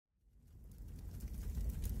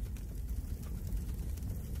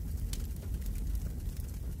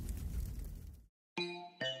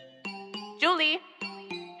Julie,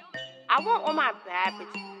 I want all my bad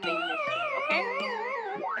bitches to sing this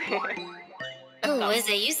shit, okay? Oh, is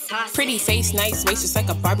it you saucy? Pretty face, nice waist, just like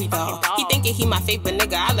a Barbie doll. He thinking he my favorite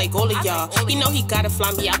nigga, I like all of y'all. He know he gotta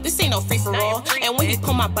fly me out, this ain't no free for all. And when he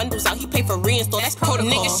pull my bundles out, he pay for reinstall, that's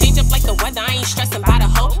protocol. Niggas change up like the weather, I ain't stressing by the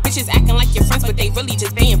hoe. Bitches acting like your friends, but they really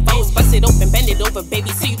just being foes. Bust it open, bend it over,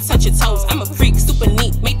 baby, till you touch your toes. I'm a freak, super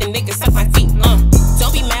neat, make the niggas suck my feet.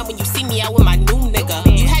 Don't be mad when you see me out with my new nigga.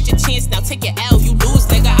 You had your chance, now take your L, you lose,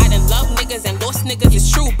 nigga. I done love niggas and lost niggas,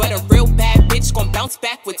 it's true. But a real bad bitch gon' bounce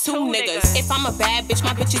back with two niggas. If I'm a bad bitch,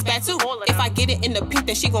 my bitch is bad too. If I get it in the pink,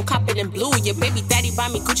 then she gon' cop it in blue. Your baby daddy buy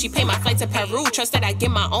me Gucci, pay my flight to Peru. Trust that I get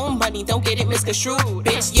my own money, don't get it misconstrued.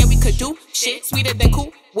 Bitch, yeah, we could do shit sweeter than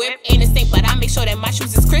cool. Whip ain't the same, but I make sure that my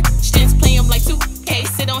shoes is Christians. Play him like 2K,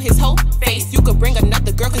 sit on his whole face. You could bring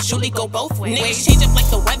another girl, cause Julie go both ways. Niggas change up like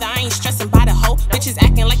the weather, I ain't stressing by the hoe. Bitches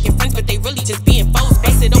acting like your friends, but they really just being foes.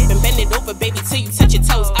 Bust it open, bend it over, baby, till you touch your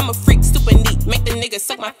toes. I'm a freak, super neat, make the niggas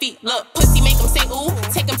suck my feet. Look, pussy make them say ooh,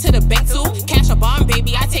 take them to the bank too. Cash a bomb,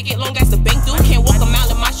 baby, I take it long as the bank do. Can't walk a mile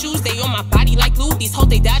in my shoes, they on my body like glue. These hoes,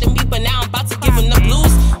 they doubted me, but now I'm about to give them the blues.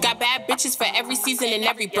 Got bad bitches for every season and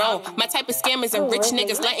every bro. My type of scammers and rich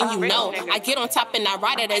niggas letting you know. I get on top and I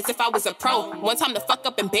ride it as if I was a pro. One time to fuck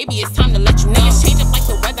up and baby, it's time to let you know. Niggas change up like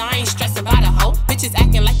the weather, I ain't stressing by the hoe. Bitches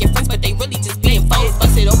acting like your friends, but they really just being foes.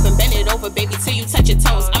 Bust it open, bend it over, baby, till you touch your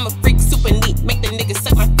toes. I'm a freak, super neat, make the niggas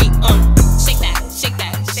suck my feet. Shake that, shake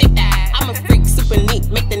that, shake that. I'm a freak, super neat,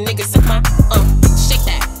 make the niggas suck my shake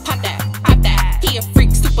that, pop that, pop that. He a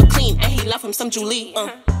freak, super clean, and he love him some Julie.